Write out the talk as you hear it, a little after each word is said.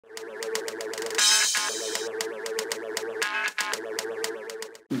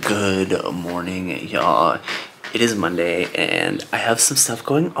Good morning, y'all. It is Monday and I have some stuff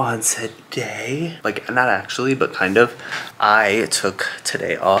going on today. Like, not actually, but kind of. I took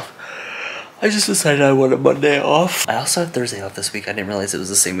today off. I just decided I wanted Monday off. I also have Thursday off this week. I didn't realize it was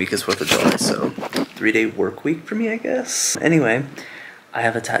the same week as 4th of July, so 3-day work week for me, I guess. Anyway, I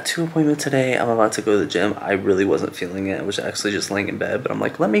have a tattoo appointment today. I'm about to go to the gym. I really wasn't feeling it. I was actually just laying in bed, but I'm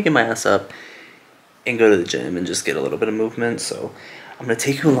like, let me get my ass up and go to the gym and just get a little bit of movement. So I'm gonna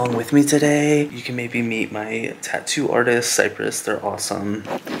take you along with me today. You can maybe meet my tattoo artist, Cypress. They're awesome.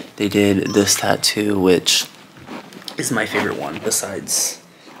 They did this tattoo, which is my favorite one besides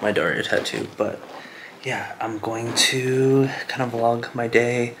my Daria tattoo. But yeah, I'm going to kind of vlog my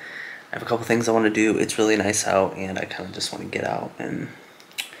day. I have a couple things I want to do. It's really nice out and I kind of just want to get out, and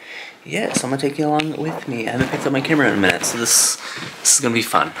yeah, so I'm gonna take you along with me. I haven't picked up my camera in a minute, so this is gonna be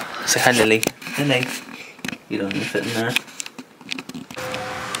fun. Say hi, Lily. Lily. You don't need to fit in there.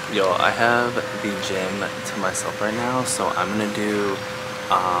 Yo, I have the gym to myself right now, so I'm gonna do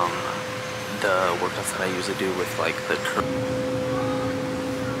the workouts that I usually do with like the curl.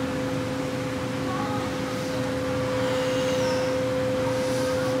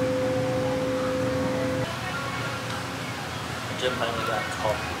 The gym finally got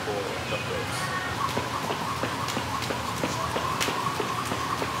tall people jump ropes.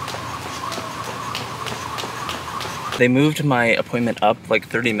 They moved my appointment up like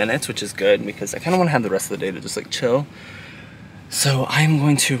 30 minutes, which is good because I kind of want to have the rest of the day to just like chill. So I'm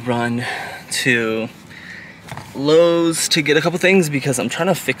going to run to Lowe's to get a couple things because I'm trying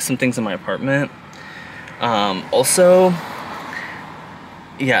to fix some things in my apartment. Also,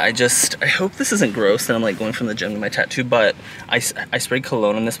 yeah, I hope this isn't gross that I'm like going from the gym to my tattoo, but I sprayed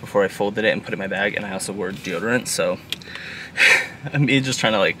cologne on this before I folded it and put it in my bag, and I also wore deodorant, so I'm just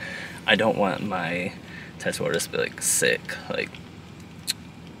trying to like, I don't want my tattoo artist to be like sick, like,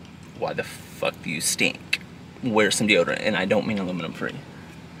 why the fuck do you stink? Wear some deodorant. And I don't mean aluminum free,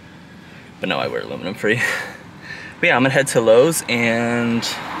 but no, I wear aluminum free. But yeah, I'm gonna head to Lowe's, and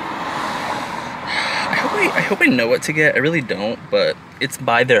I hope I know what to get. I really don't, but it's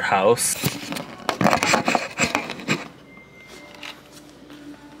by their house.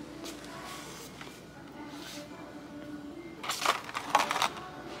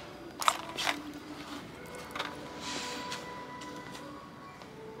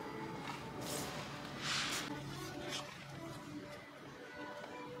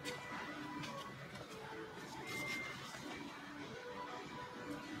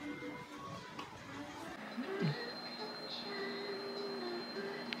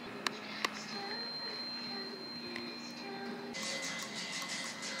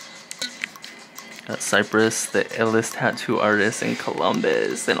 Got Cypress, the illest tattoo artist in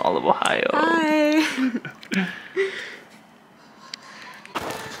Columbus and all of Ohio. Hi.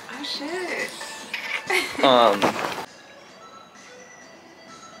 Oh shit.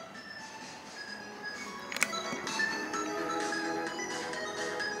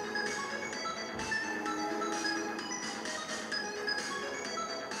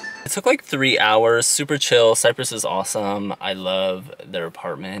 It took like 3 hours, super chill. Cypress is awesome. I love their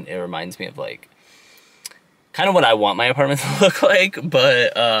apartment. It reminds me of like kind of what I want my apartment to look like,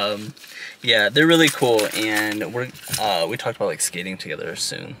 but yeah, they're really cool, and we talked about like skating together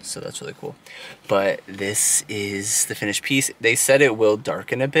soon, so that's really cool. But this is the finished piece. They said it will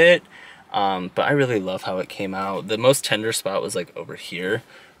darken a bit, but I really love how it came out. The most tender spot was like over here,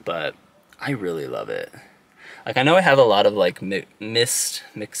 but I really love it. Like, I know I have a lot of like mixed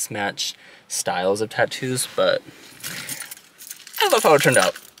match styles of tattoos, but I love how it turned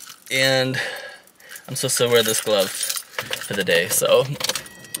out. And I'm supposed to wear this glove for the day, so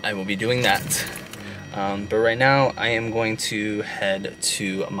I will be doing that. But right now I am going to head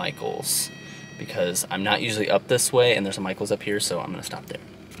to Michael's because I'm not usually up this way, and there's a Michael's up here, so I'm gonna stop there.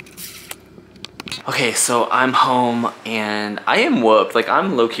 Okay, so I'm home and I am whooped. Like,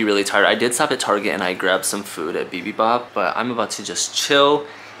 I'm low-key really tired. I did stop at Target and I grabbed some food at BB Bop, but I'm about to just chill,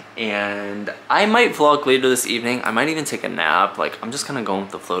 and I might vlog later this evening. I might even take a nap. Like, I'm just kind of going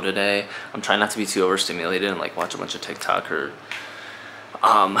with the flow today. I'm trying not to be too overstimulated and like watch a bunch of TikTok or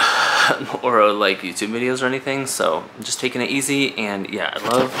like YouTube videos or anything. So I'm just taking it easy, and yeah, I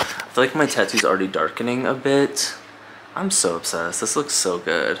feel like my tattoo's already darkening a bit. I'm so obsessed. This looks so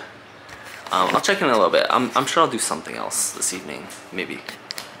good. I'll check in a little bit. I'm sure I'll do something else this evening, maybe.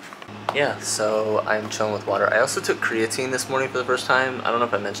 Yeah, so I'm chilling with water. I also took creatine this morning for the first time. I don't know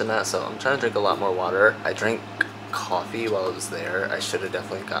if I mentioned that, so I'm trying to drink a lot more water. I drank coffee while I was there. I should have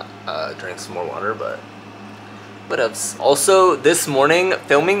definitely drank some more water, but whatevs. Also, this morning,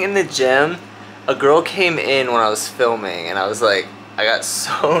 filming in the gym, a girl came in when I was filming, and I was like, I got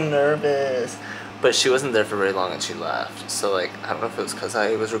so nervous. But she wasn't there for very long and she left. So like, I don't know if it was because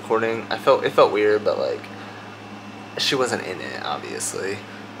I was recording. It felt weird, but like, she wasn't in it, obviously.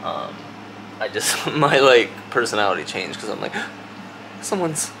 I just, my like personality changed because I'm like,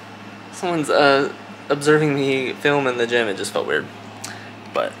 someone's observing me film in the gym. It just felt weird.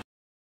 But